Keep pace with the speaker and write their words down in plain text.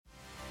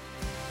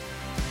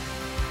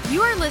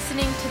You are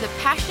listening to the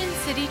Passion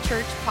City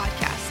Church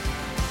podcast.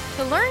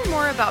 To learn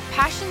more about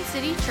Passion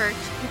City Church,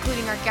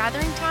 including our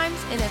gathering times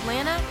in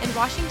Atlanta and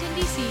Washington,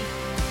 D.C.,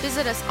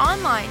 visit us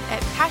online at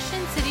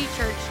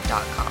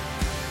passioncitychurch.com.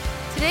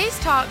 Today's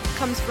talk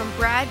comes from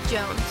Brad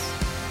Jones.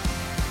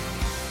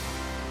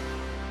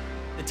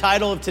 The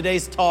title of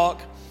today's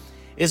talk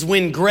is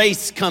When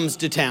Grace Comes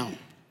to Town.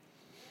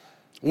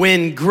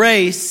 When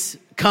Grace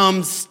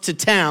Comes to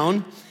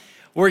Town.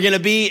 We're going to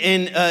be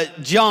in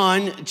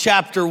John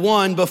chapter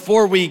 1.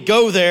 Before we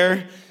go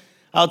there,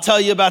 I'll tell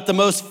you about the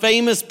most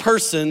famous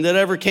person that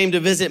ever came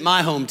to visit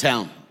my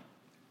hometown.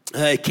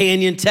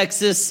 Canyon,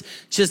 Texas,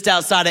 just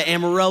outside of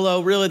Amarillo.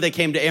 Really, they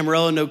came to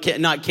Amarillo,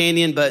 not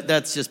Canyon, but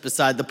that's just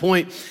beside the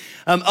point.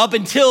 Up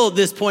until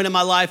this point in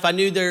my life, I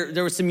knew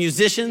there were some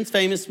musicians,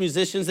 famous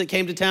musicians that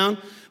came to town,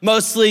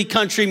 mostly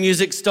country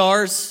music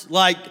stars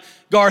like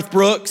Garth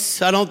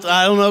Brooks. I don't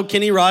know.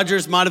 Kenny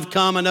Rogers might have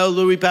come. I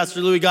know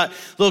Pastor Louis got a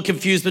little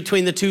confused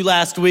between the two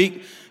last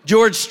week.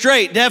 George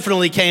Strait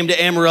definitely came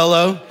to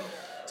Amarillo.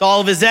 So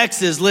all of his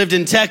exes lived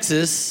in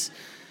Texas.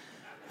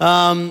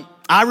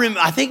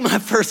 I think my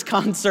first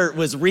concert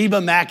was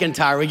Reba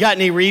McEntire. We got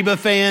any Reba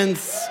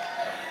fans?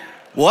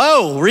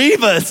 Whoa,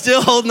 Reba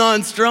still holding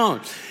on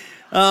strong.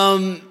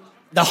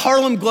 The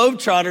Harlem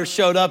Globetrotters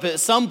showed up at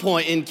some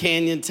point in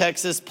Canyon,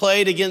 Texas,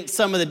 played against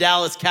some of the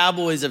Dallas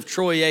Cowboys of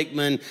Troy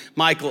Aikman,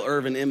 Michael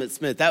Irvin, Emmitt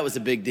Smith. That was a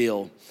big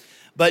deal.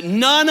 But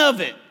none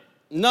of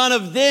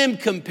them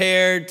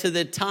compared to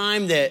the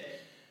time that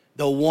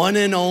the one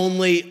and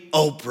only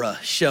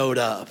Oprah showed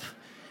up.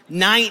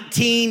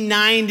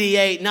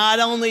 1998.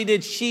 Not only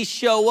did she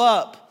show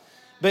up,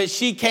 but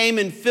she came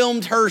and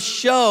filmed her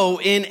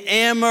show in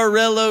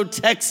Amarillo,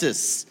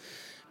 Texas,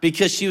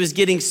 because she was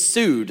getting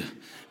sued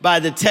by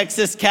the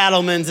Texas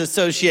Cattlemen's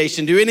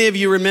Association. Do any of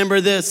you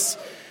remember this?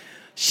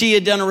 She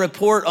had done a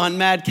report on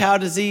mad cow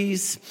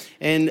disease,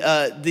 and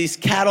these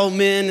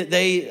cattlemen,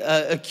 they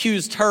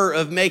accused her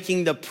of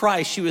making the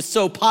price. She was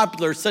so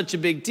popular, such a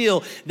big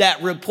deal, that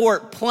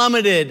report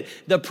plummeted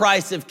the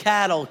price of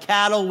cattle.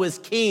 Cattle was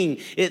king.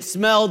 It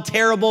smelled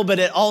terrible, but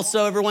it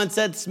also, everyone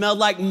said, smelled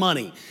like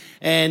money.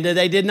 And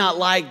they did not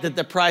like that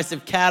the price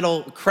of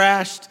cattle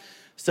crashed.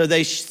 So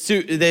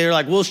they're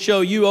like, we'll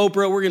show you,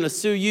 Oprah, we're going to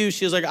sue you.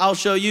 She was like, I'll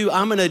show you.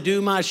 I'm going to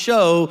do my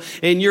show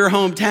in your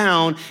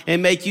hometown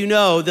and make you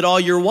know that all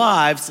your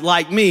wives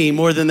like me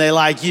more than they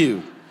like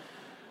you.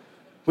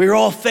 We were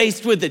all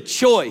faced with a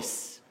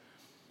choice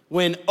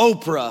when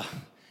Oprah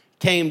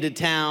came to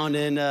town.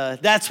 And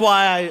that's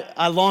why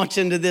I launch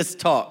into this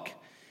talk,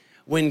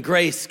 When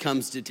Grace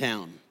Comes to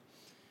Town.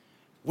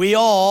 We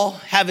all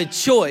have a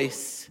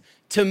choice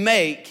to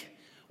make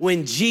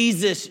when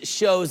Jesus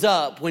shows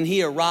up, when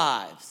he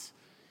arrives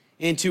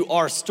into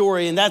our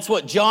story. And that's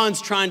what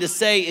John's trying to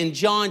say in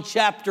John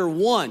chapter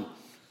 1.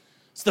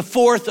 It's the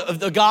fourth of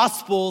the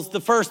Gospels.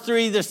 The first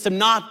three, the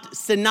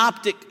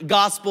synoptic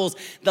Gospels.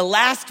 The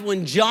last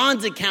one,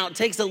 John's account,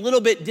 takes a little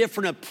bit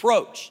different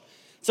approach.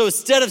 So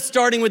instead of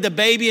starting with a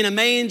baby in a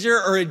manger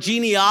or a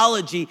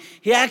genealogy,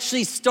 he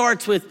actually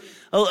starts with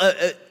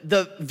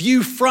the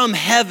view from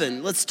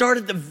heaven. Let's start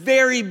at the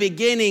very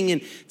beginning,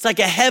 and it's like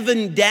a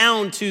heaven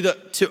down to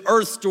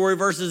earth story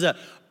versus a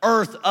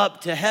earth up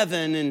to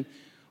heaven. And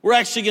we're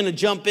actually going to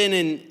jump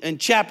in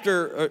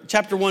chapter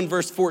 1,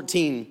 verse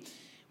 14.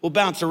 We'll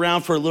bounce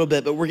around for a little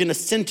bit, but we're going to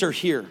center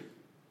here.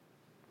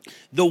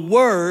 The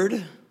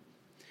Word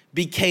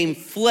became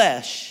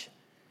flesh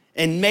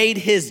and made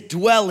his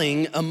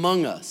dwelling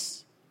among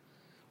us.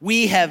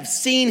 We have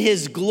seen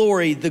his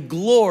glory, the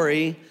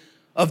glory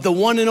of the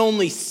one and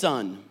only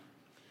Son,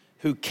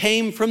 who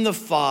came from the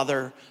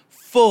Father,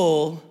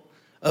 full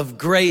of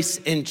grace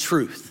and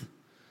truth.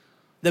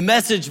 The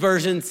Message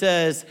version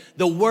says,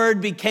 the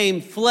Word became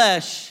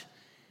flesh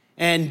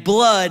and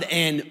blood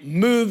and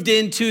moved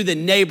into the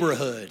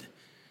neighborhood.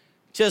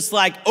 Just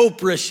like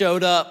Oprah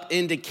showed up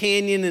into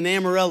Canyon and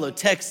Amarillo,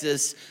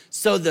 Texas,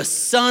 so the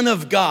Son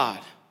of God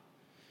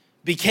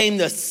became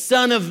the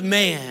Son of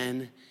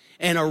Man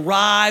and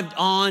arrived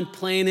on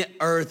planet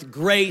Earth.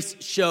 Grace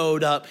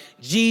showed up.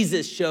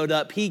 Jesus showed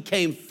up. He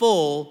came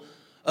full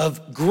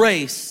of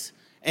grace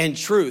and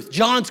truth.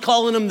 John's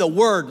calling him the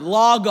Word,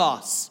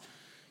 Logos.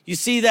 You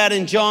see that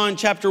in John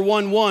chapter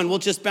 1:1. We'll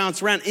just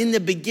bounce around. In the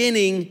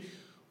beginning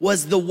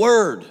was the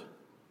Word,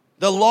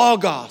 the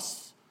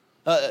Logos.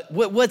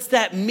 What's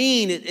that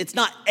mean? It's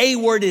not a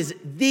word, it's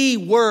the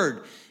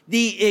Word.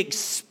 The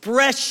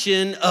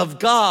expression of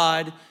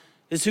God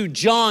is who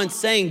John's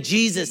saying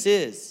Jesus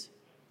is.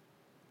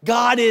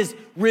 God is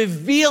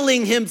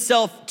revealing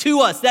himself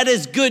to us. That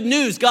is good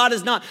news. God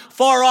is not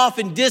far off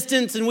in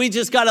distance and we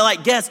just got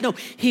to guess. No,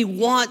 he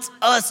wants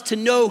us to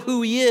know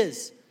who he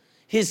is,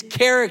 his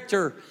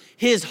character,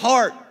 his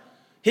heart,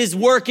 his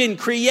work in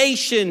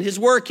creation, his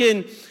work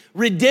in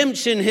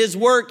redemption, his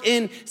work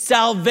in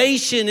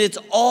salvation. It's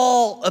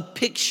all a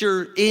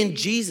picture in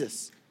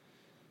Jesus.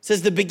 It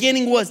says the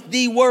beginning was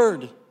the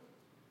Word,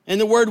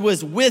 and the Word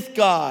was with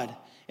God,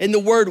 and the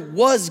Word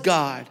was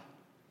God.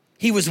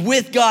 He was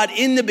with God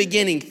in the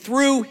beginning.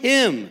 Through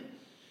him,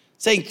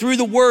 saying through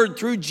the word,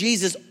 through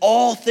Jesus,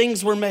 all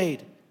things were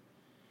made.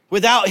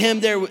 Without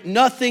him,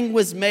 nothing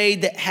was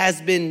made that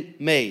has been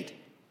made.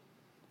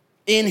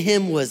 In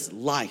him was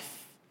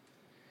life,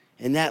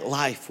 and that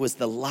life was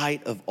the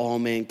light of all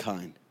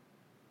mankind.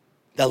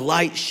 The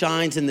light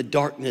shines in the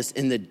darkness,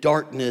 and the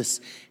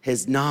darkness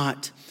has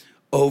not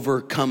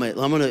overcome it.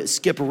 I'm going to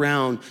skip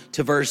around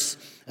to verse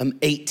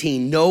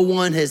 18. No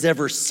one has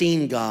ever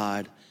seen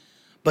God,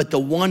 but the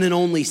one and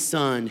only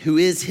Son, who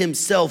is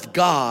himself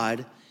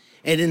God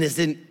and is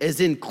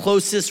in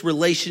closest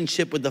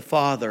relationship with the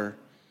Father.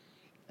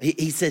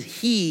 He said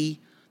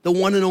he, the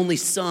one and only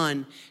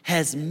Son,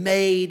 has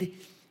made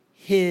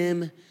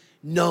him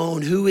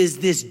known. Who is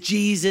this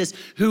Jesus?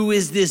 Who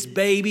is this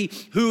baby?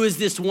 Who is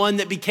this one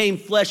that became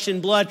flesh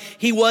and blood?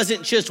 He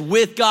wasn't just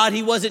with God.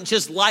 He wasn't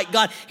just like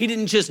God. He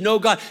didn't just know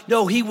God.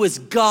 No, he was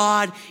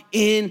God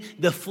in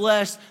the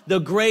flesh. The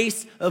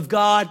grace of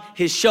God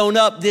has shown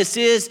up. This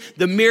is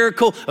the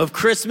miracle of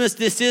Christmas.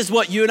 This is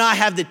what you and I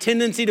have the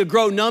tendency to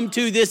grow numb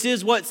to. This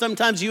is what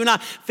sometimes you and I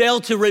fail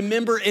to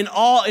remember in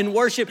awe and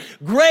worship.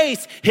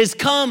 Grace has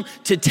come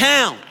to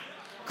town.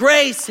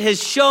 Grace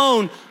has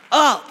shown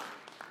up.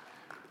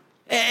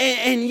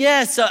 And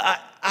yes,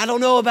 I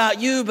don't know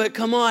about you, but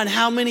come on,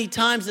 how many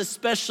times,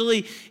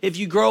 especially if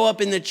you grow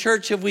up in the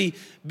church, have we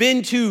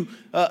been to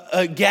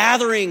a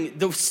gathering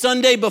the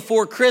Sunday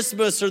before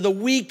Christmas or the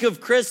week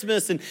of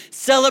Christmas and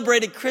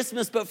celebrated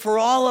Christmas? But for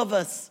all of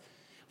us,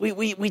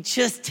 we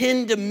just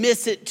tend to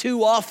miss it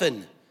too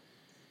often.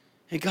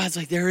 And God's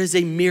like, there is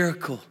a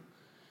miracle.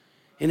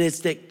 And it's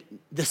that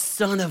the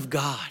Son of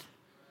God,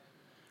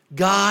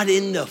 God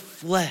in the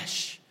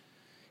flesh,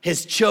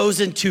 has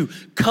chosen to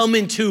come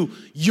into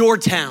your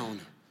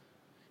town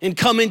and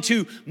come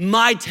into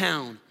my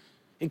town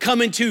and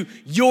come into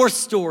your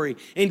story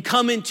and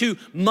come into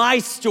my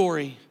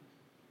story.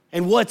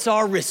 And what's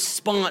our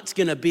response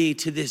gonna be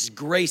to this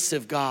grace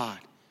of God?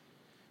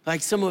 Like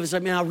some of us, I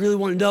really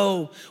wanna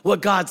know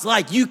what God's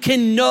like. You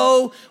can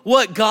know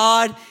what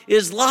God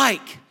is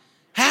like.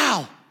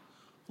 How?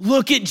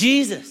 Look at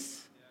Jesus.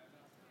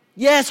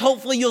 Yes,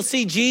 hopefully you'll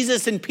see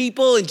Jesus in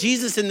people and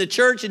Jesus in the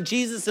church and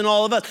Jesus in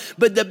all of us.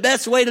 But the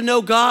best way to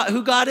know God,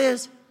 who God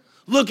is,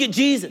 look at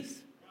Jesus,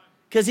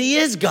 because he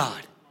is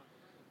God.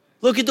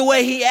 Look at the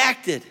way he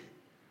acted.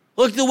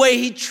 Look at the way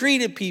he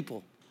treated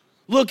people.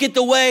 Look at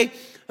the way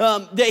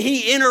that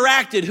he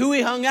interacted, who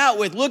he hung out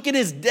with. Look at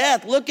his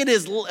death. Look at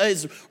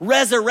his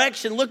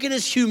resurrection. Look at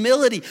his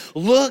humility.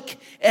 Look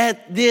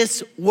at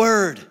this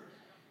word.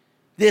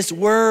 This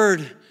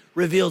word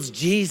reveals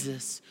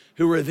Jesus,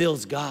 who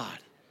reveals God.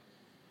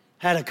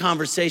 Had a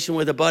conversation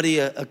with a buddy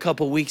a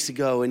couple weeks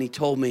ago, and he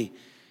told me,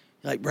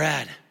 like,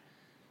 Brad,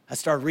 I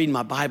started reading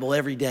my Bible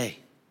every day,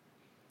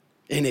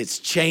 and it's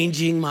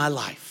changing my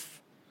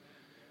life.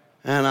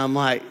 And I'm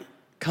like,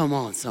 come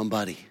on,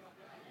 somebody.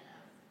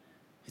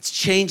 It's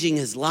changing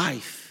his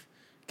life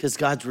because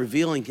God's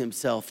revealing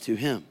himself to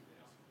him.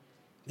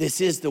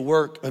 This is the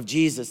work of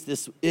Jesus.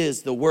 This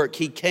is the work.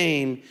 He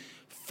came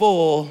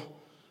full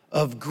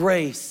of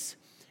grace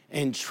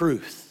and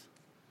truth.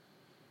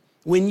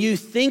 When you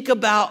think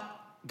about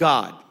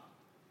God,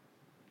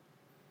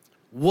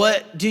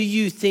 what do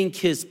you think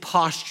his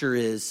posture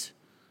is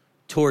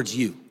towards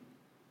you?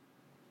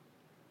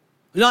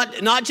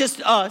 Not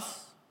just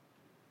us,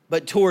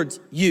 but towards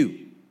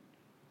you.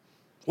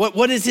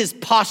 What is his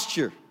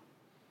posture?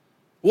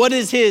 What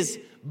is his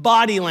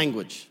body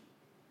language?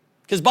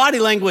 Because body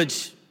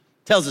language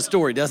tells a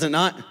story, does it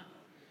not?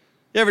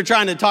 You ever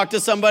trying to talk to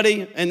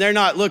somebody and they're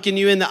not looking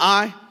you in the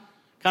eye?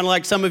 Kind of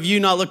like some of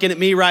you not looking at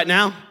me right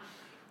now.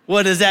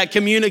 What does that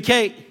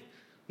communicate?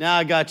 Now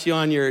I got you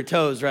on your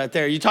toes right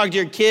there. You talk to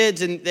your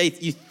kids and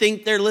you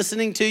think they're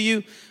listening to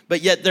you,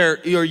 but yet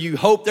you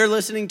hope they're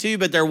listening to you,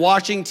 but they're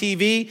watching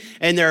TV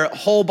and their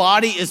whole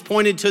body is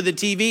pointed to the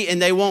TV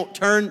and they won't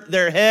turn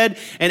their head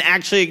and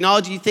actually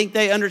acknowledge. You think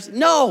they understand?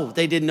 No,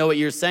 they didn't know what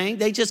you're saying.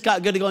 They just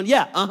got good at going,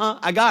 yeah,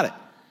 I got it.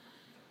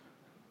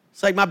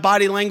 It's like my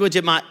body language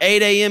at my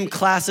 8 a.m.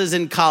 classes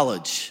in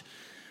college.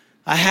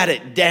 I had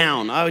it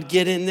down. I would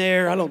get in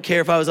there. I don't care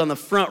if I was on the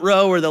front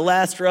row or the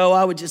last row.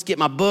 I would just get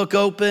my book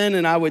open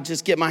and I would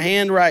just get my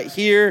hand right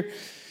here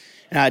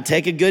and I'd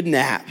take a good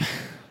nap.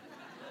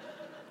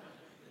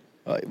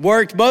 It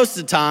worked most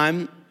of the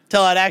time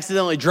until I'd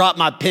accidentally drop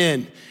my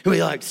pen. And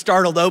we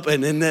startled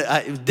open and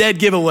it was dead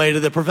giveaway to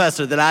the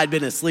professor that I'd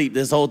been asleep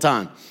this whole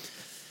time.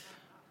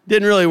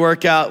 Didn't really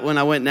work out when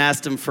I went and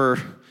asked him for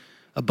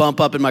a bump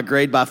up in my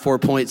grade by 4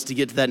 points to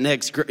get to that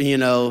next,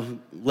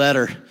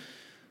 letter.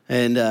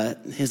 And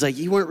he's like,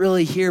 you weren't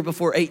really here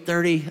before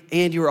 8:30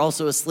 and you were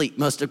also asleep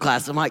most of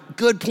class. I'm like,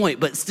 good point,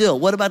 but still,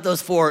 what about those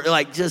 4?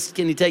 Just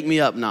can you take me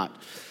up? Not.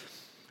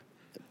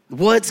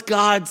 What's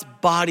God's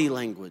body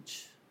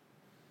language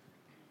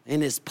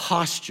and his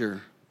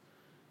posture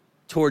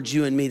towards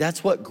you and me?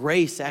 That's what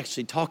grace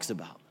actually talks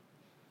about.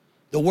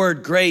 The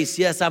word grace,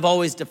 yes, I've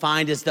always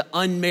defined as the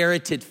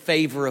unmerited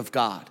favor of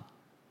God.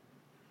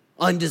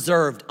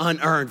 Undeserved,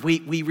 unearned.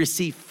 We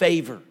receive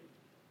favor.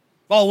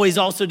 Always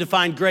also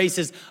defined grace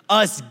as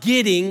us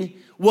getting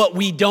what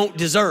we don't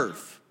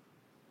deserve.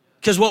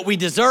 because what we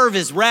deserve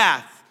is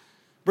wrath.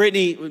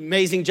 Brittany,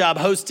 amazing job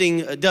hosting,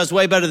 does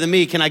way better than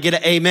me. Can I get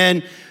an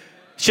amen?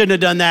 Shouldn't have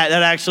done that.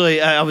 That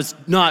actually, I was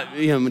not,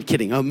 I'm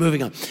kidding. I'm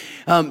moving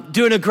on.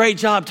 Doing a great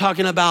job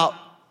talking about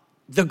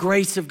the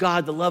grace of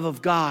God, the love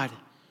of God.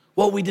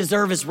 What we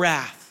deserve is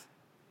wrath.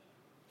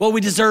 What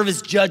we deserve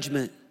is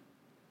judgment.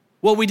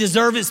 What we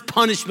deserve is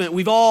punishment.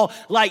 We've all,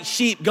 like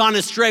sheep, gone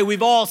astray.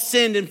 We've all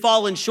sinned and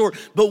fallen short.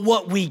 But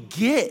what we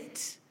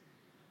get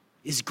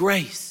is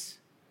grace,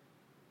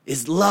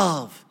 is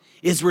love,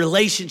 is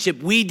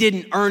relationship. We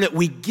didn't earn it.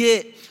 We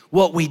get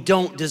what we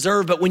don't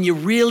deserve. But when you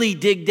really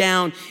dig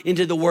down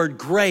into the word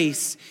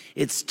grace,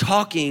 it's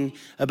talking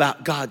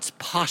about God's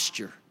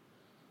posture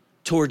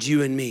towards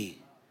you and me.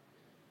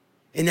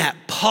 And that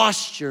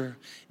posture,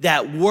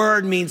 that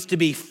word means to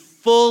be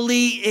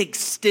fully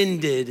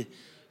extended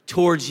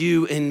towards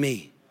you and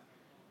me.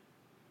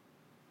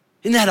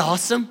 Isn't that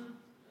awesome?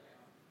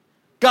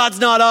 God's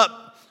not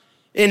up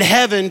in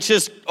heaven,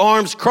 just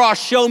arms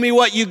crossed, show me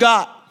what you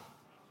got.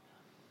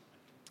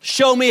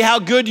 Show me how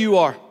good you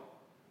are.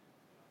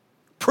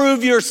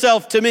 Prove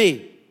yourself to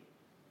me.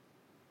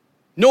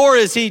 Nor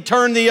is he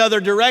turned the other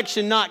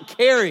direction, not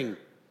caring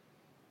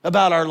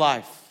about our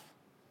life.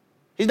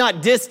 He's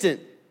not distant,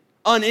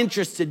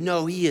 uninterested.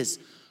 No, he is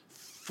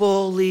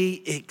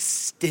fully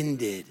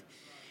extended.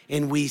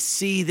 And we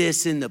see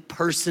this in the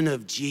person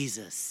of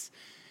Jesus.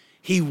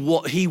 He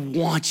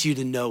wants you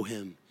to know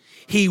him.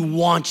 He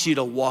wants you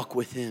to walk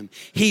with him.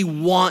 He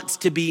wants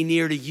to be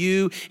near to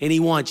you, and he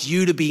wants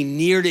you to be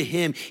near to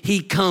him.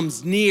 He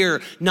comes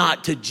near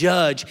not to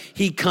judge.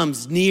 He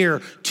comes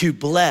near to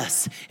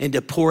bless and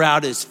to pour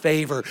out his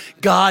favor.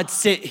 God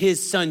sent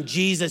his son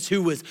Jesus,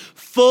 who was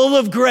full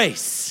of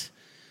grace,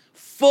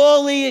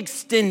 fully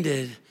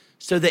extended,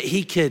 so that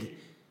he could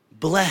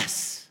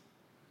bless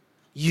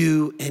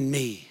you and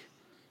me.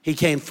 He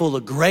came full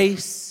of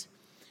grace,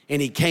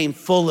 and he came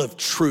full of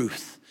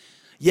truth.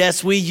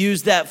 Yes, we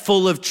use that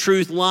full of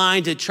truth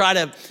line to try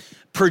to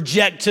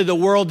project to the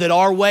world that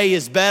our way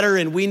is better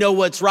and we know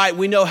what's right.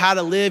 We know how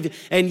to live.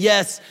 And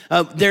yes,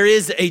 there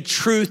is a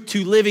truth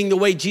to living the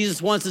way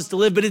Jesus wants us to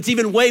live, but it's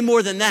even way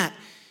more than that.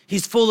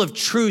 He's full of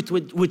truth,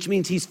 which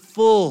means he's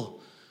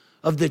full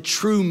of the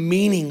true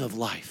meaning of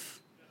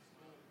life.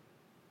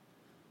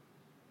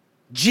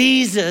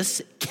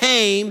 Jesus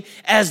came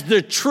as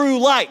the true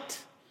light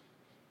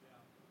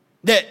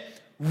that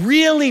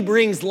really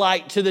brings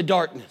light to the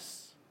darkness.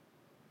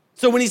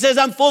 So when he says,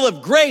 I'm full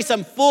of grace,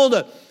 I'm full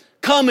to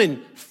come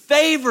and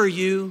favor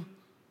you,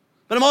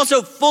 but I'm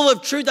also full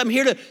of truth. I'm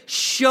here to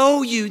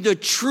show you the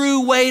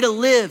true way to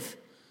live.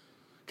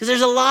 Because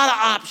there's a lot of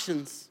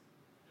options.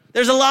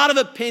 There's a lot of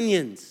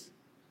opinions.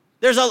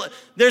 There's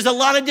a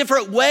lot of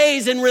different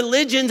ways and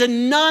religions,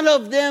 and none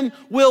of them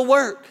will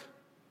work.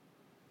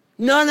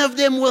 None of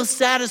them will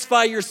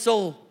satisfy your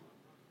soul.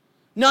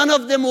 None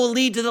of them will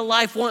lead to the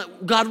life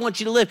God wants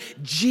you to live.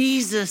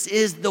 Jesus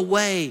is the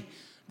way,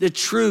 the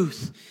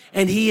truth,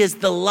 and he is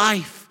the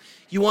life.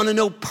 You want to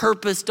know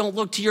purpose, don't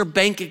look to your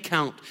bank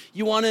account.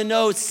 You want to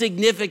know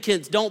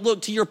significance, don't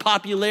look to your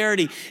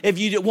popularity. If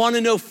you want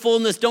to know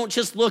fullness, don't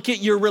just look at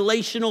your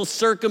relational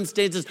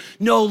circumstances.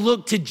 No,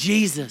 look to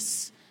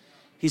Jesus.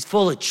 He's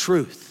full of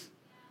truth.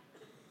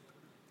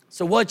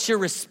 So what's your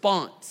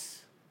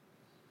response?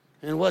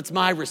 And what's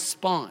my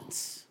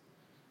response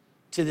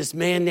to this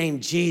man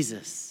named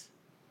Jesus,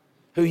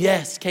 who,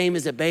 yes, came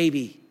as a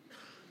baby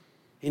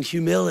in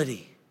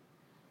humility,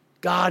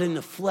 God in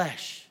the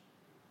flesh,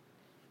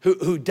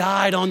 who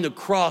died on the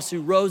cross, who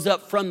rose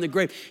up from the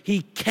grave.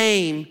 He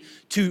came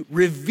to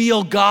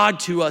reveal God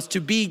to us, to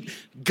be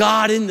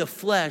God in the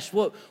flesh.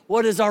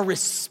 What is our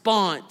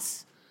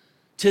response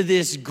to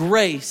this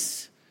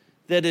grace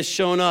that has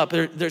shown up?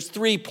 There's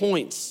 3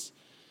 points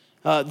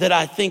that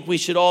I think we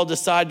should all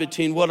decide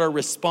between what our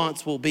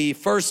response will be.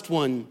 First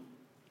one,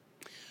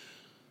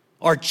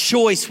 our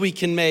choice we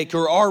can make,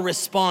 or our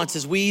response,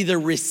 is we either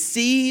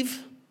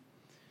receive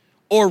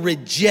or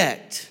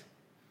reject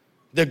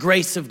the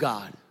grace of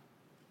God.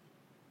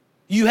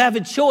 You have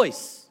a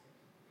choice.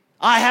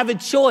 I have a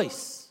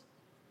choice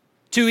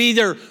to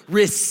either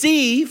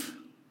receive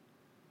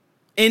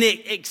and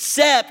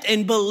accept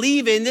and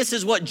believe in. This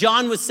is what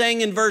John was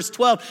saying in verse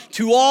 12.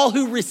 To all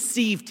who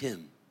received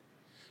him,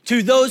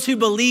 to those who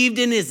believed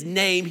in his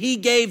name, he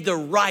gave the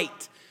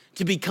right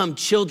to become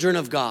children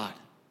of God.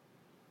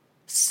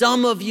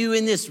 Some of you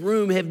in this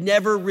room have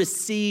never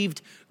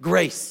received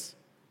grace.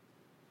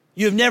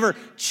 You have never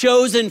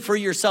chosen for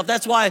yourself.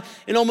 That's why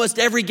in almost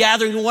every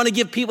gathering, we want to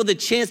give people the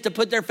chance to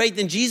put their faith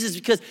in Jesus,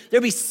 because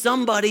there'll be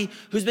somebody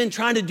who's been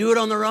trying to do it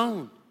on their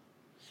own.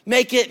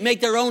 Make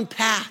their own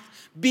path,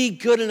 be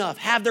good enough,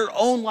 have their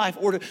own life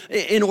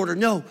in order.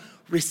 No,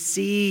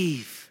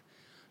 receive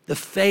the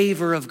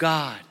favor of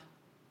God.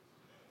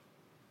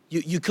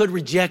 You could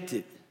reject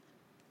it.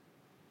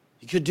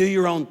 You could do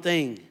your own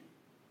thing.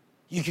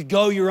 You could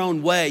go your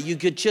own way. You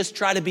could just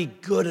try to be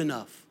good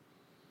enough.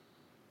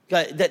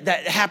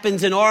 That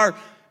happens in our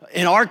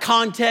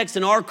context,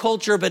 in our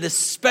culture, but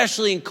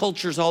especially in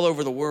cultures all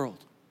over the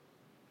world.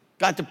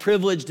 Got the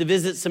privilege to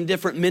visit some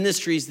different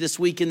ministries this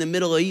week in the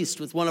Middle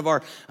East with one of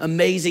our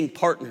amazing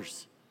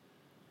partners.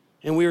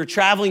 And we were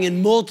traveling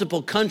in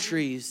multiple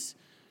countries,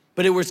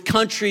 but it was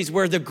countries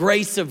where the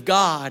grace of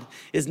God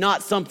is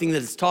not something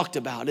that is talked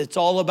about. It's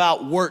all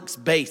about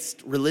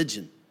works-based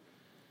religion.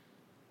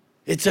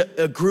 It's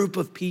a group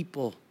of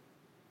people,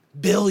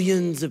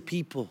 billions of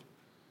people,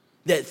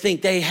 that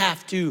think they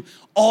have to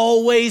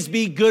always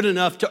be good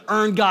enough to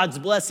earn God's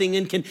blessing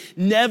and can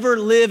never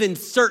live in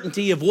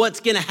certainty of what's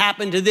gonna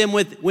happen to them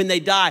when they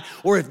die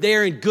or if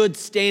they're in good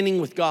standing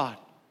with God.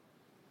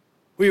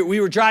 We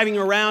were driving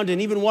around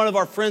and even one of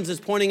our friends is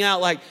pointing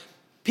out like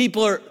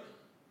people are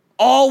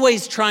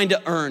always trying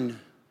to earn,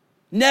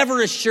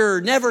 never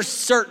assured, never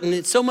certain.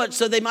 It's so much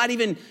so they might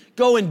even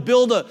go and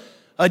build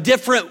a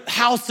different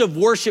house of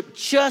worship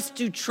just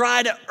to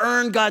try to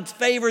earn God's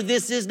favor.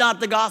 This is not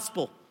the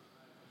gospel.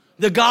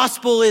 The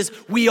gospel is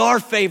we are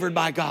favored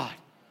by God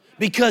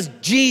because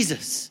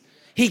Jesus,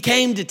 he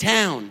came to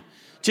town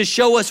to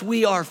show us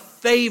we are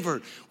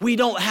favored. We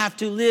don't have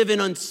to live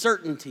in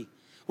uncertainty.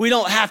 We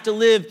don't have to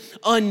live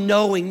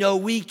unknowing. No,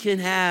 we can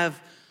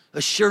have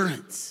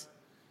assurance.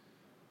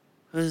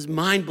 It was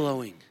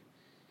mind-blowing.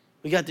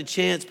 We got the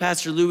chance,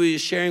 Pastor Louis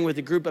is sharing with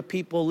a group of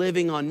people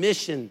living on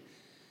mission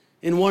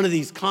in one of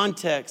these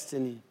contexts,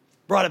 and he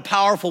brought a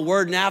powerful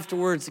word, and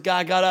afterwards the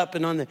guy got up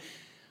and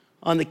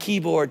on the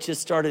keyboard just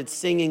started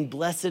singing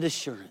Blessed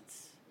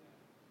Assurance.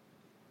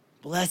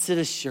 Blessed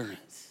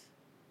assurance.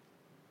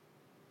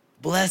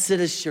 Blessed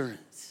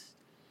assurance.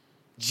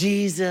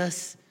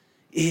 Jesus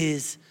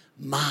is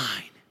mine.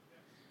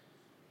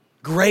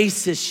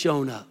 Grace has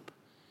shown up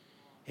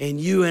and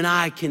you and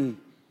I can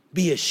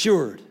be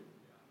assured.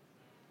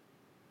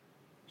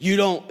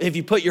 If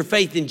you put your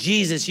faith in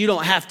Jesus, you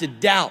don't have to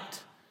doubt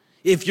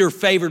if you're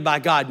favored by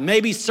God.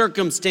 Maybe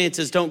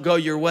circumstances don't go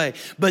your way,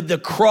 but the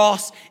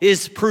cross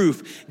is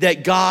proof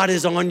that God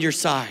is on your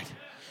side.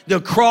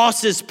 The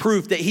cross is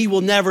proof that he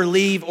will never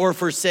leave or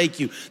forsake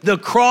you. The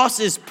cross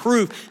is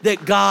proof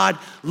that God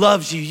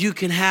loves you. You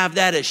can have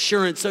that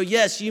assurance. So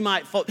yes, you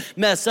might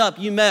mess up.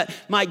 You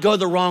might go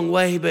the wrong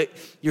way, but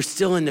you're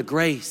still in the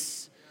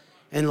grace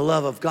and the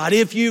love of God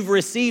if you've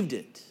received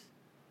it.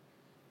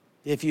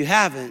 If you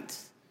haven't,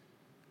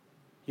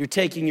 you're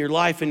taking your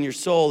life and your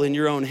soul in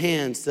your own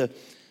hands. The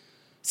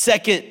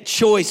second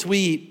choice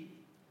we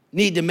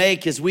need to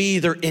make is we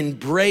either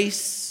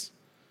embrace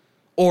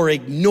or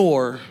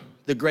ignore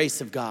the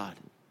grace of God.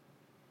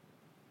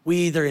 We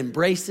either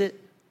embrace it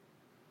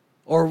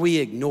or we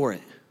ignore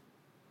it.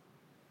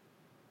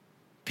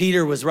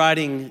 Peter was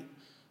writing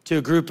to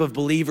a group of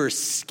believers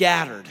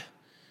scattered.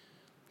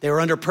 They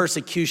were under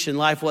persecution.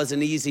 Life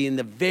wasn't easy. And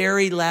the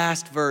very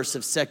last verse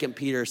of 2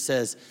 Peter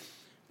says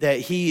that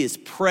he is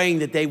praying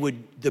that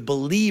the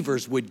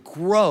believers would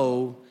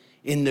grow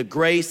in the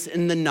grace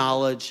and the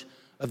knowledge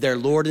of their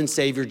Lord and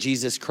Savior,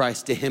 Jesus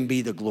Christ. To him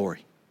be the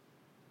glory.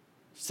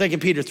 2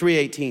 Peter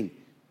 3:18,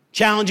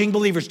 challenging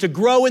believers to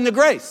grow in the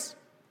grace.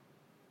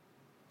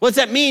 What's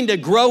that mean, to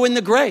grow in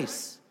the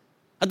grace?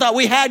 I thought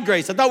we had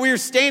grace. I thought we were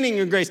standing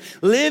in grace,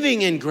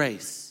 living in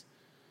grace.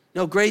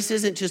 No, grace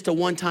isn't just a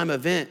one-time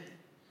event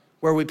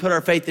where we put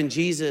our faith in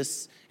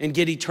Jesus and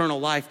get eternal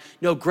life.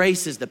 No,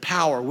 grace is the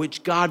power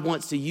which God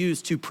wants to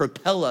use to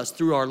propel us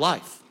through our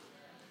life.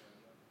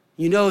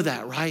 You know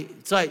that, right?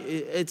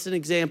 It's an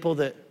example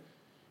that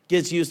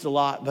gets used a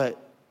lot,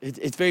 but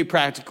it's very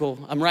practical.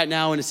 I'm right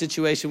now in a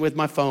situation with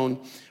my phone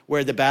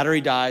where the battery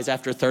dies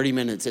after 30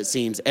 minutes, it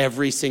seems,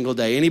 every single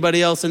day.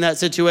 Anybody else in that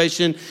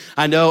situation?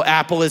 I know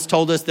Apple has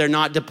told us they're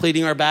not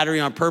depleting our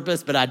battery on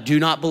purpose, but I do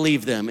not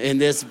believe them in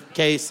this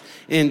case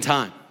in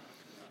time.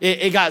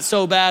 It got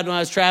so bad when I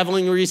was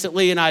traveling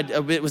recently and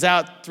it was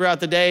out throughout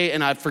the day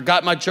and I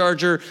forgot my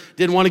charger,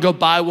 didn't want to go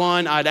buy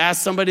one. I'd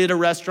asked somebody at a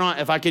restaurant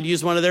if I could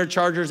use one of their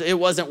chargers. It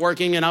wasn't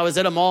working and I was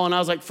at a mall and I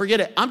was like, forget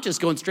it. I'm just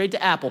going straight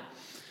to Apple.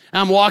 And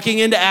I'm walking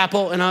into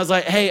Apple and I was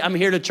like, hey, I'm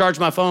here to charge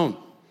my phone.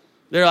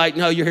 They're like,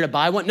 no, you're here to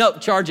buy one? No,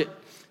 charge it.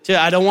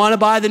 I don't want to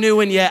buy the new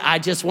one yet. I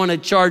just want to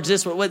charge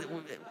this one.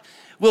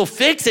 We'll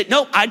fix it.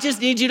 No, I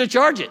just need you to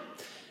charge it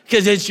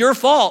because it's your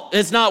fault.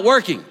 It's not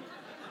working.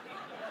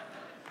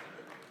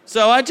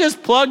 So I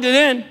just plugged it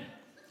in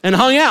and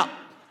hung out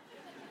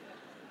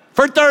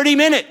for 30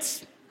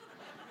 minutes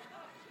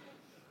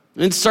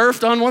and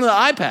surfed on one of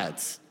the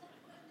iPads.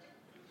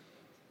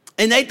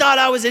 And they thought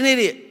I was an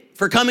idiot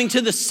for coming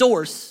to the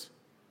source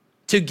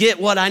to get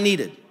what I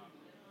needed,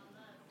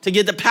 to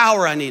get the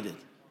power I needed.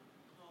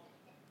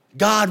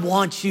 God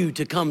wants you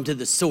to come to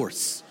the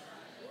source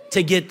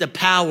to get the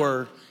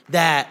power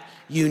that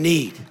you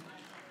need.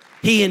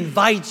 He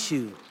invites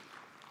you.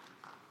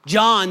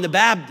 John the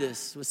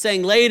Baptist was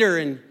saying later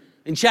in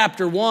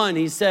chapter 1,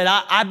 he said,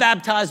 I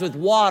baptize with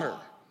water,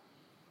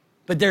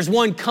 but there's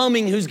one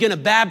coming who's gonna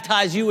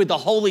baptize you with the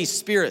Holy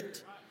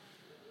Spirit.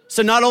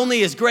 So not only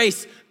has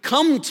grace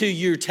come to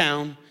your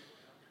town,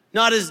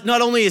 not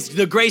only is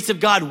the grace of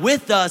God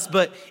with us,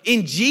 but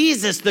in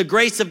Jesus, the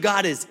grace of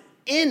God is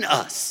in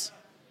us.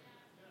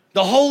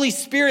 The Holy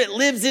Spirit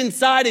lives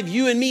inside of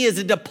you and me as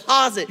a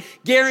deposit,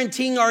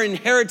 guaranteeing our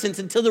inheritance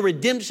until the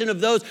redemption of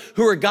those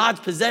who are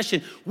God's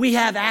possession. We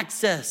have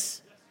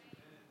access,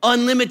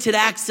 unlimited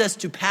access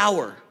to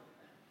power.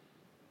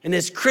 And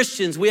as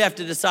Christians, we have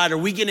to decide, are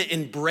we gonna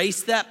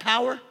embrace that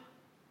power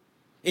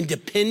and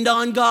depend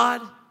on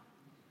God?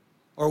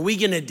 Or are we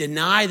gonna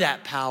deny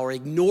that power,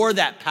 ignore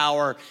that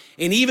power?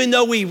 And even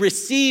though we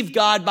receive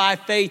God by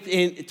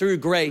faith through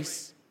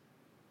grace,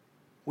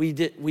 we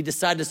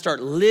decide to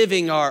start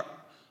living our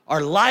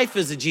life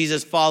as a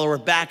Jesus follower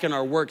back in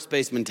our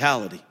works-based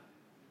mentality.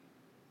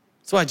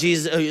 That's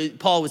why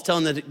Paul was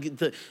telling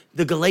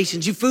the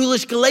Galatians, you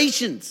foolish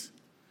Galatians.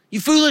 You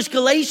foolish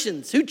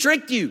Galatians, who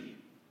tricked you?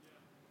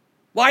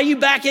 Why are you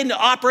back into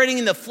operating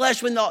in the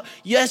flesh when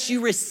yes,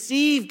 you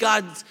receive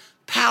God's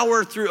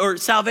power through, or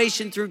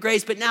salvation through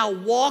grace, but now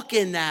walk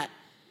in that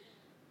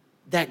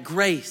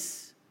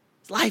grace.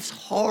 Life's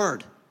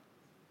hard.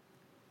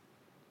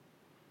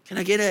 Can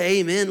I get an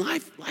amen?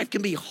 Life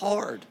can be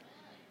hard.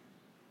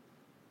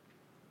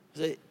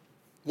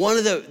 One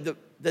of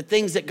the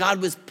things that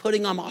God was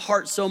putting on my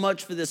heart so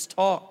much for this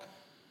talk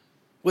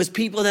was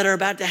people that are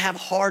about to have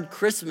hard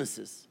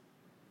Christmases.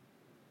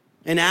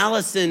 And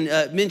Allison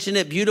mentioned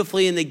it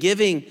beautifully in the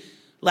giving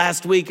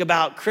last week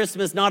about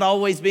Christmas not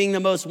always being the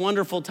most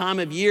wonderful time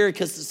of year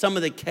because of some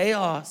of the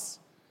chaos.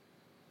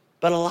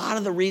 But a lot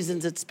of the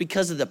reasons it's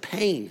because of the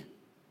pain.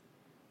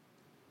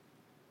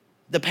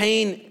 The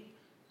pain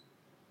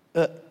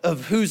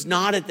of who's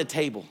not at the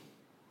table.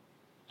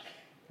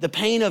 The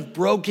pain of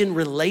broken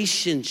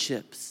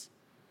relationships.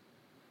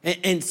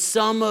 And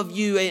some of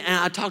you, and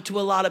I talk to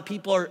a lot of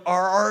people, are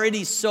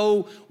already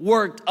so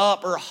worked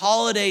up, or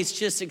holidays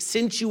just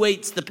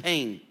accentuates the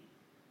pain.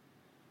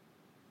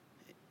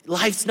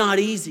 Life's not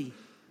easy.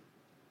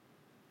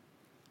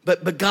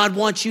 But God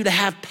wants you to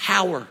have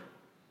power.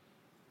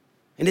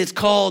 And it's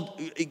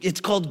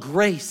called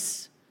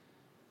grace.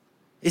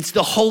 It's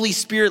the Holy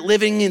Spirit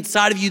living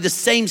inside of you. The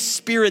same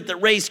Spirit that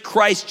raised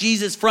Christ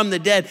Jesus from the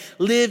dead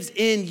lives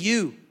in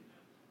you.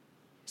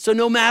 So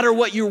no matter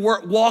what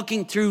you're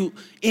walking through,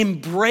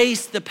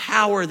 embrace the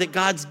power that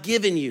God's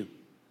given you.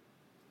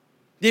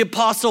 The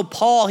Apostle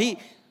Paul, he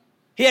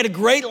had a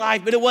great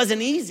life, but it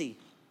wasn't easy.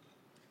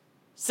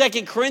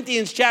 2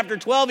 Corinthians chapter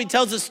 12, he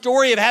tells the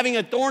story of having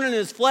a thorn in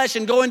his flesh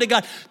and going to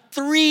God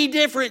 3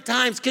 different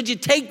times. Could you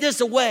take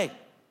this away?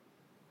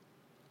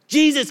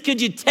 Jesus,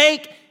 could you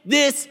take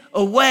this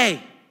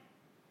away?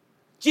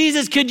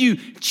 Jesus, could you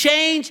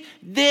change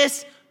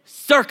this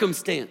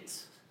circumstance?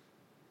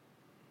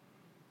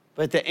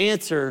 But the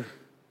answer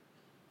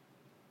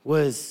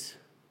was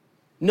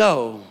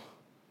no,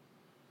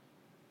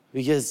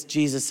 because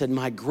Jesus said,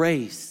 my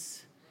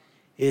grace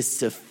is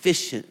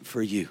sufficient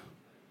for you.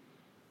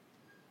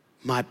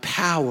 My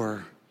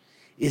power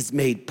is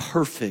made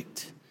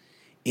perfect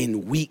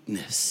in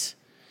weakness.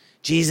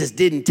 Jesus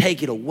didn't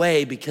take it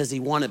away because he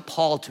wanted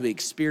Paul to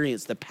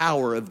experience the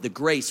power of the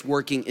grace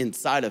working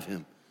inside of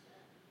him.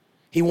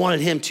 He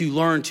wanted him to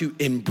learn to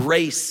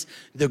embrace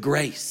the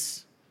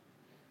grace.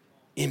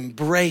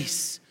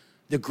 Embrace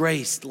the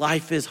grace.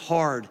 Life is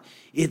hard.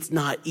 It's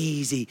not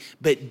easy,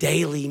 but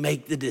daily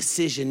make the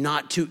decision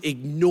not to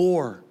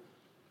ignore,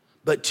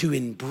 but to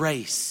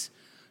embrace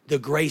the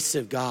grace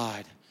of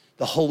God,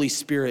 the Holy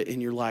Spirit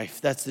in your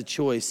life. That's the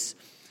choice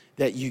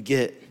that you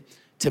get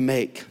to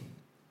make.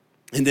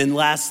 And then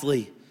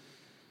lastly,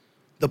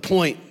 the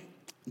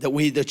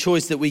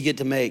choice that we get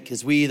to make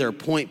is we either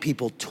point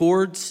people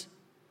towards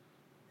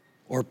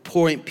or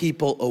point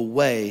people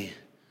away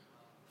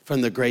from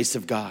the grace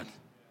of God.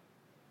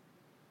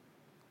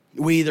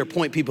 We either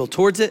point people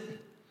towards it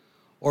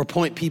or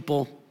point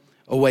people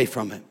away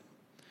from it.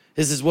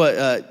 This is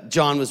what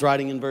John was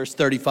writing in verse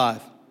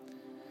 35.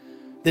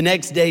 The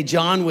next day,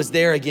 John was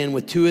there again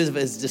with 2 of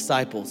his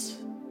disciples.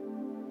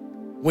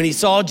 When he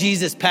saw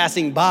Jesus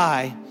passing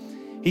by,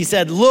 he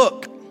said,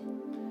 look,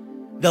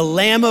 the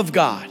Lamb of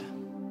God.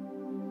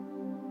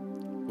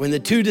 When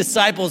the 2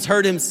 disciples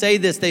heard him say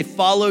this, they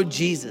followed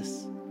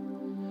Jesus.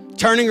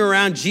 Turning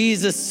around,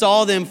 Jesus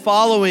saw them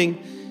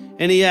following,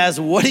 and he asked,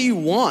 what do you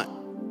want?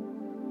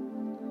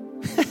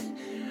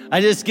 I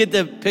just get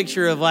the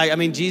picture of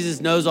Jesus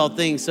knows all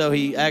things, so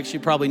he actually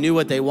probably knew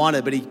what they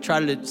wanted, but he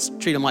tried to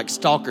treat them like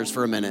stalkers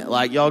for a minute.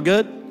 Like, y'all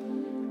good?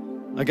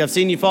 Like, I've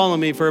seen you follow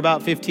me for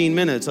about 15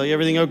 minutes. Like,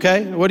 everything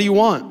okay? What do you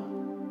want?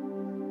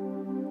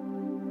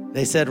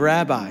 They said,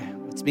 Rabbi,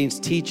 which means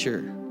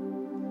teacher.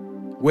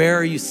 Where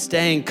are you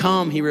staying?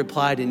 Come, he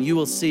replied, and you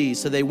will see.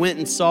 So they went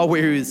and saw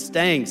where he was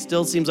staying.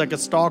 Still seems like a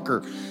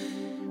stalker.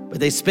 But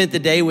they spent the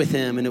day with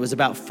him, and it was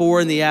about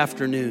 4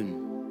 p.m.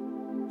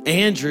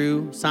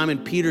 Andrew, Simon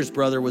Peter's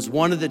brother, was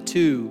one of the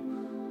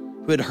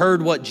 2 who had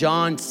heard what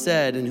John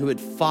said and who had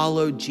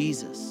followed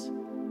Jesus.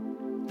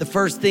 The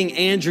first thing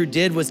Andrew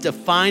did was to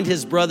find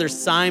his brother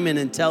Simon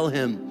and tell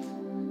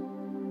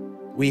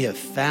him, we have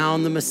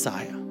found the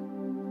Messiah.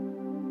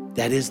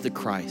 That is the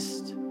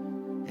Christ.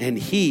 And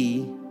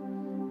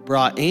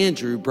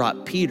Andrew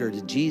brought Peter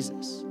to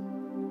Jesus.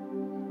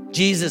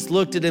 Jesus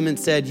looked at him and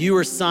said, "You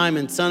are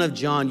Simon, son of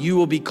John. You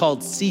will be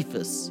called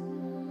Cephas,"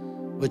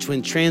 which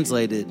when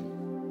translated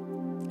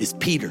is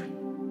Peter.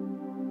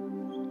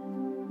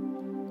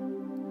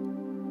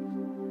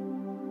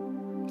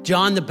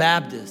 John the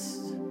Baptist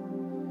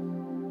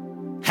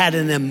had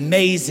an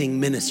amazing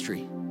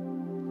ministry.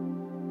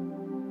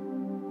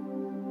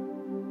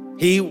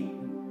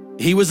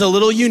 He was a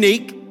little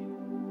unique.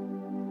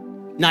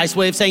 Nice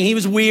way of saying he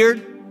was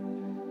weird.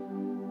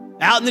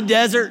 Out in the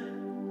desert,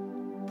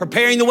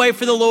 preparing the way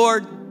for the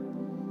Lord,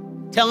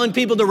 telling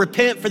people to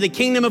repent for the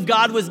kingdom of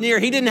God was near.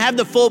 He didn't have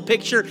the full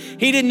picture.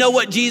 He didn't know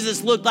what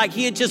Jesus looked like.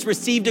 He had just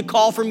received a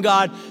call from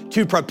God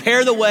to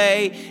prepare the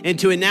way and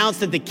to announce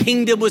that the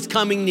kingdom was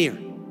coming near.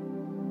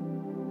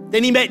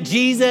 Then he met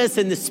Jesus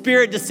and the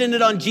Spirit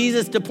descended on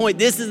Jesus to point,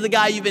 this is the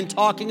guy you've been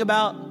talking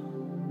about.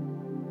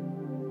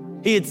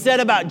 He had said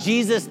about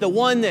Jesus, the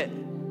one that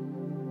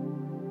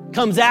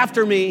comes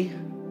after me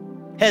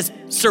has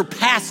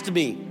surpassed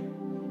me.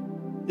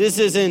 This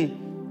is in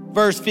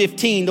verse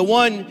 15. The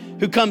one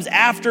who comes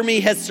after me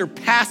has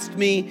surpassed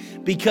me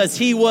because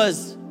he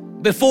was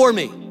before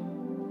me.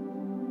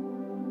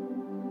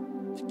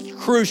 It's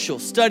crucial.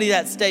 Study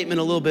that statement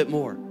a little bit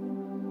more.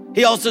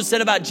 He also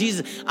said about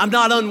Jesus, I'm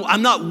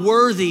not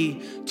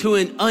worthy to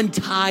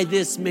untie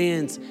this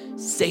man's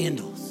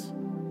sandals.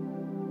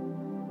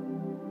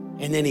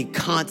 And then he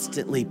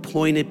constantly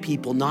pointed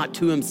people not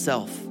to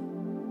himself.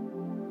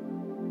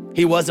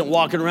 He wasn't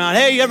walking around,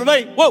 hey,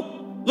 everybody,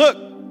 whoa, look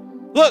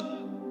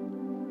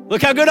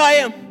how good I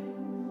am.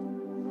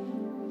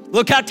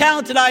 Look how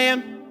talented I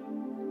am.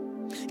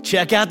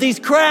 Check out these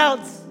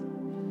crowds.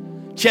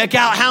 Check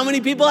out how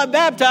many people I've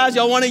baptized.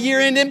 Y'all want a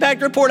year-end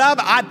impact report?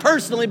 I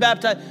personally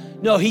baptized.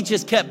 No, he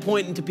just kept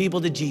pointing to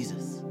people to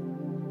Jesus.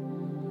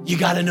 You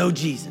got to know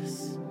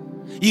Jesus.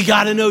 You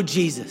got to know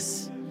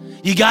Jesus.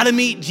 You got to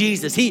meet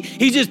Jesus.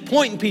 He's just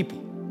pointing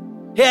people.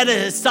 He had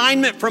an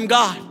assignment from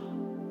God.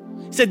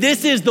 He said,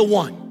 this is the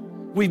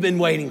one we've been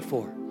waiting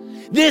for.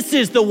 This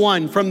is the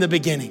one from the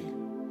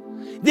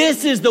beginning.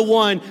 This is the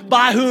one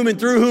by whom and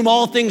through whom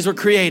all things were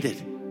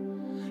created.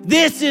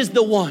 This is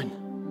the one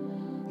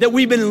that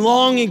we've been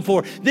longing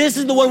for. This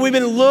is the one we've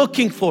been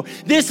looking for.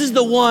 This is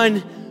the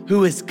one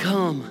who has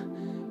come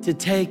to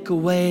take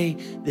away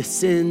the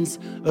sins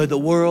of the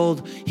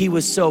world. He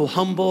was so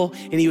humble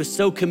and he was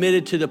so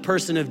committed to the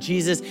person of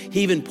Jesus.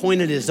 He even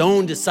pointed his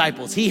own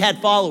disciples. He had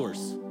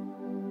followers.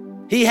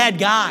 He had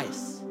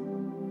guys.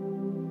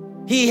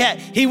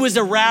 He was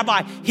a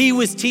rabbi. He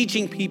was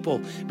teaching people.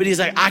 But he's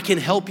like, I can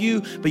help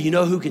you, but you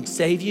know who can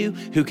save you,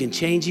 who can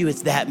change you?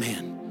 It's that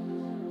man.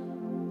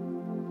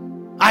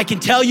 I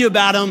can tell you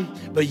about him,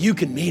 but you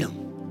can meet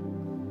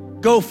him.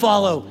 Go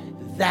follow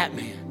that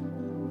man.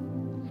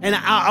 And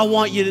I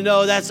want you to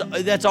know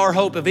that's our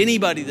hope of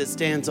anybody that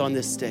stands on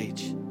this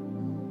stage.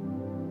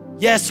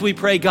 Yes, we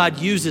pray God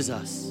uses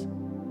us.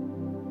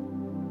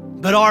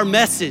 But our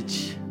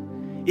message,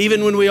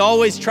 even when we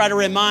always try to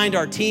remind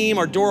our team,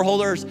 our door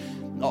holders,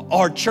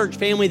 our church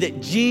family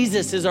that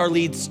Jesus is our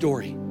lead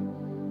story.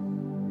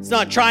 It's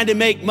not trying to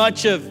make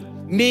much of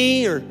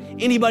me or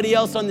anybody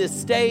else on this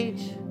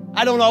stage.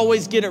 I don't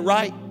always get it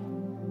right.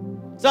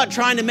 It's not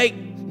trying to make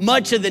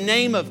much of the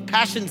name of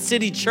Passion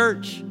City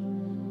Church.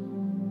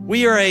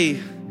 We are a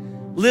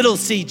little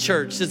C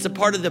church. It's a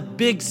part of the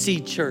big C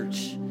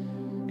church.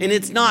 And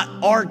it's not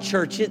our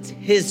church, it's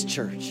his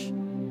church.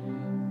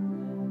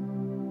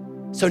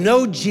 So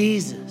know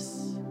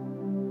Jesus.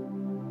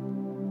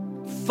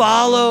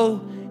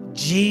 Follow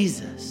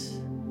Jesus.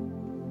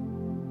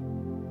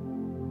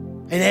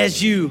 And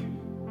as you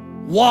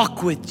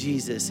walk with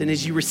Jesus, and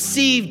as you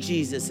receive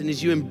Jesus, and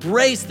as you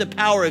embrace the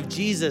power of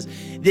Jesus,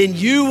 then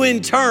you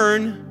in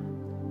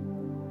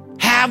turn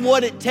have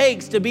what it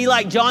takes to be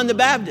like John the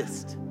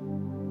Baptist.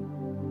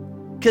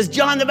 Because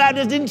John the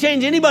Baptist didn't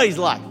change anybody's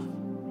life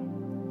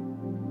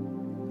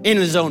in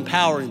his own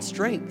power and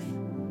strength.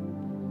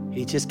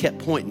 He just kept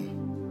pointing.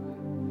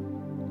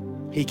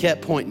 He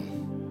kept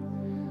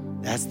pointing.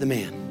 That's the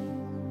man.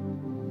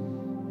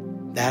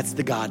 That's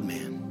the God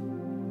man.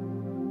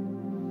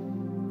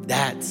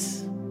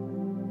 That's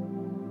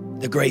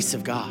the grace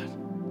of God.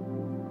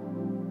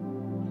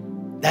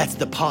 That's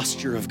the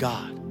posture of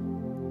God.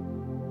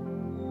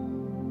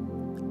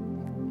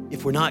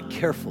 If we're not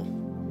careful,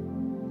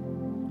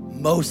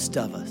 most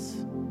of us,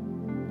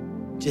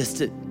 just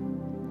to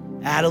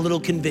add a little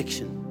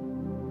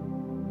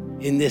conviction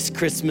in this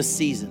Christmas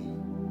season,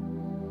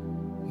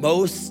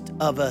 most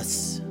of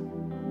us,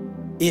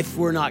 if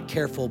we're not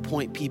careful,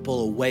 point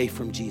people away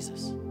from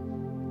Jesus.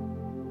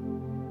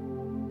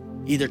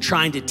 Either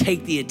trying to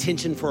take the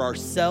attention for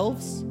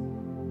ourselves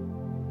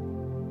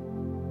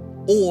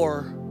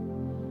or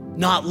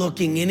not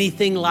looking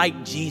anything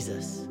like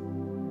Jesus,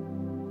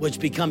 which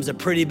becomes a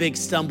pretty big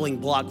stumbling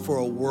block for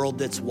a world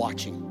that's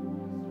watching.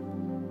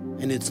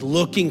 And it's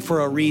looking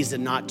for a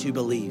reason not to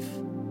believe.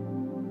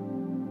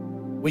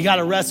 We got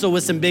to wrestle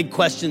with some big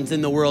questions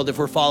in the world if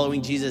we're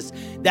following Jesus.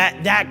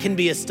 That can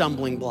be a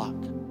stumbling block.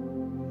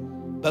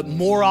 But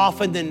more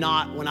often than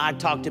not, when I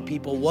talk to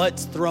people,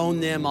 what's thrown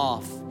them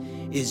off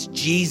is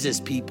Jesus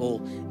people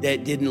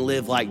that didn't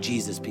live like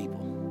Jesus people.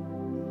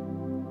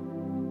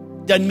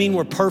 Doesn't mean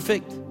we're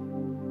perfect.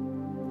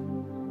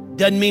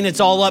 Doesn't mean it's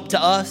all up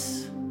to us.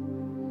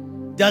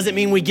 Doesn't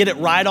mean we get it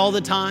right all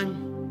the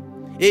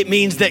time. It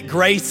means that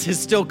grace has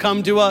still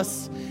come to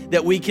us,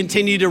 that we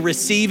continue to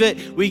receive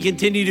it, we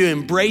continue to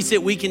embrace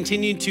it, we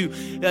continue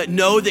to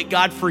know that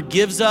God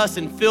forgives us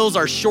and fills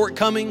our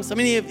shortcomings. I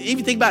mean, if you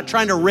think about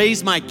trying to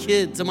raise my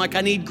kids, I'm like,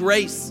 I need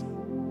grace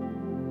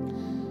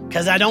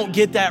because I don't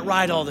get that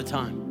right all the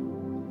time.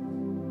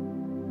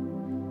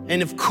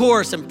 And of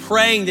course, I'm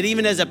praying that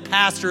even as a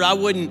pastor, I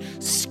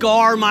wouldn't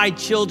scar my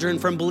children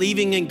from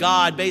believing in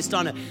God based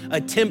on a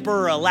temper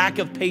or a lack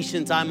of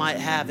patience I might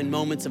have in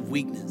moments of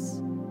weakness.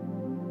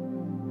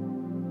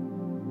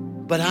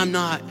 But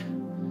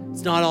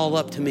it's not all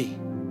up to me.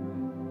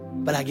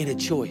 But I get a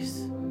choice.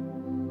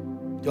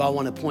 Do I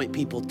want to point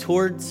people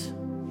towards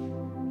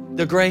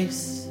the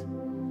grace,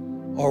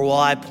 or will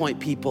I point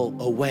people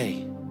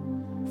away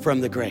from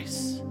the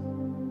grace?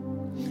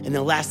 And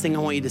the last thing I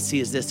want you to see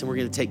is this, and we're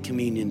going to take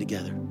communion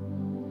together.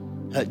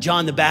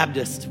 John the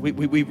Baptist,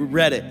 we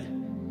read it.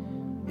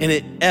 In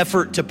an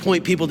effort to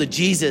point people to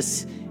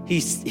Jesus,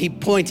 he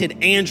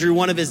pointed Andrew,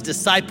 one of his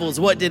disciples.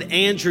 What did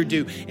Andrew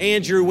do?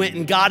 Andrew went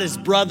and got his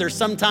brother.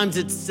 Sometimes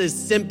it's as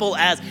simple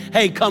as,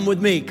 hey, come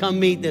with me. Come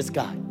meet this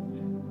guy.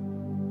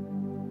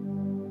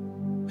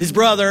 His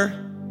brother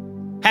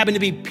happened to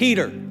be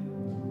Peter.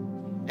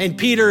 And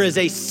Peter is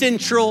a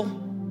central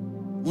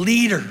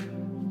leader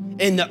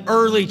in the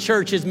early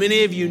church. As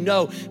many of you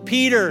know,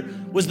 Peter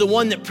was the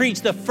one that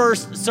preached the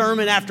first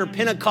sermon after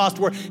Pentecost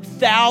where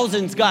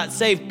thousands got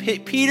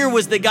saved. Peter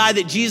was the guy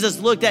that Jesus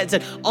looked at and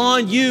said,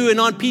 on you and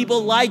on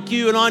people like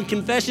you and on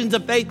confessions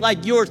of faith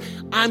like yours,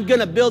 I'm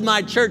gonna build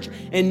my church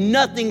and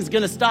nothing's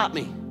gonna stop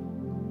me.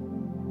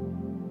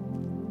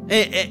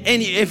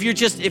 And if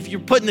you're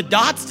putting the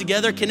dots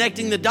together,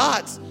 connecting the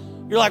dots,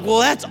 you're like, well,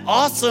 that's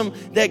awesome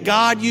that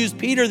God used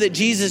Peter, that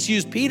Jesus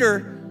used Peter.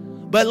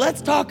 But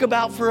let's talk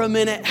about for a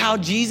minute how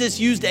Jesus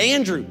used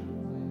Andrew.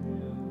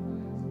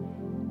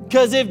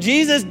 Because if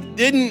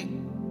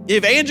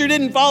Andrew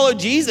didn't follow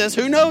Jesus,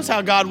 who knows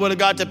how God would have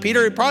got to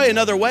Peter? Probably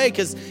another way,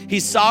 because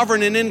he's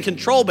sovereign and in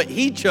control. But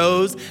he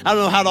chose, I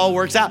don't know how it all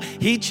works out,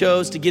 he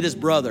chose to get his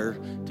brother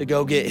to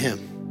go get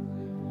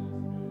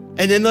him.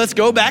 And then let's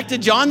go back to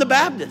John the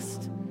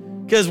Baptist.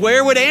 Because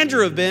where would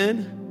Andrew have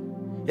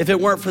been if it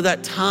weren't for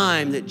that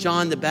time that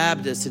John the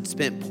Baptist had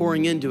spent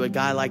pouring into a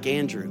guy like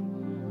Andrew,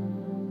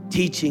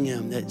 teaching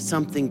him that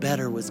something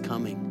better was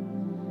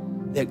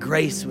coming, that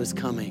grace was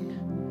coming.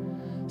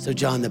 So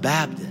John the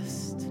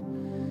Baptist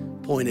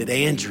pointed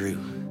Andrew,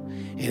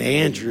 and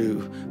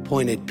Andrew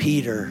pointed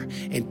Peter,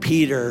 and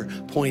Peter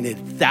pointed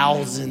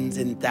thousands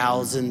and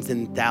thousands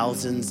and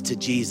thousands to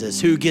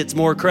Jesus. Who gets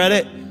more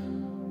credit?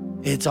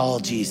 It's all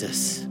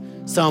Jesus.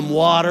 Some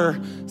water,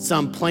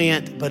 some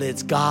plant, but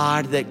it's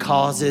God that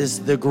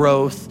causes the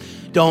growth.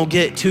 Don't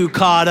get too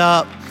caught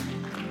up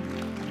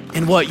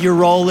in what your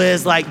role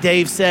is. Like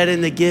Dave said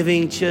in the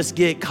giving, just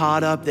get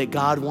caught up that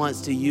God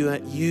wants to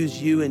use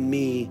you and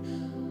me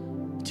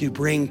to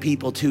bring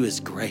people to his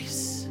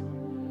grace.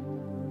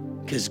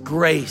 Because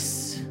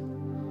grace,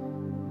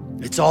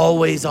 it's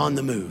always on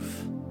the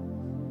move.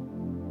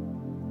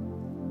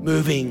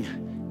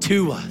 Moving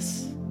to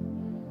us,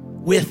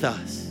 with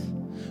us,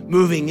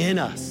 moving in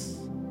us,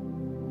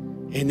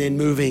 and then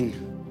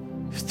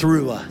moving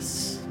through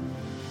us.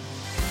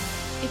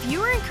 If you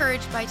were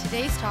encouraged by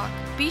today's talk,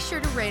 be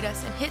sure to rate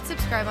us and hit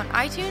subscribe on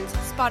iTunes,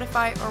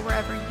 Spotify, or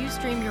wherever you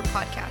stream your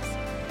podcasts.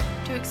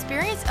 To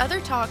experience other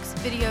talks,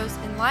 videos,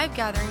 and live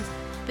gatherings,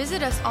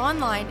 visit us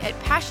online at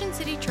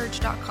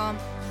PassionCityChurch.com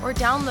or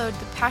download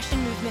the Passion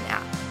Movement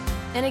app.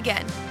 And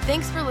again,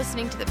 thanks for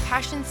listening to the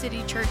Passion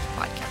City Church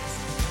podcast.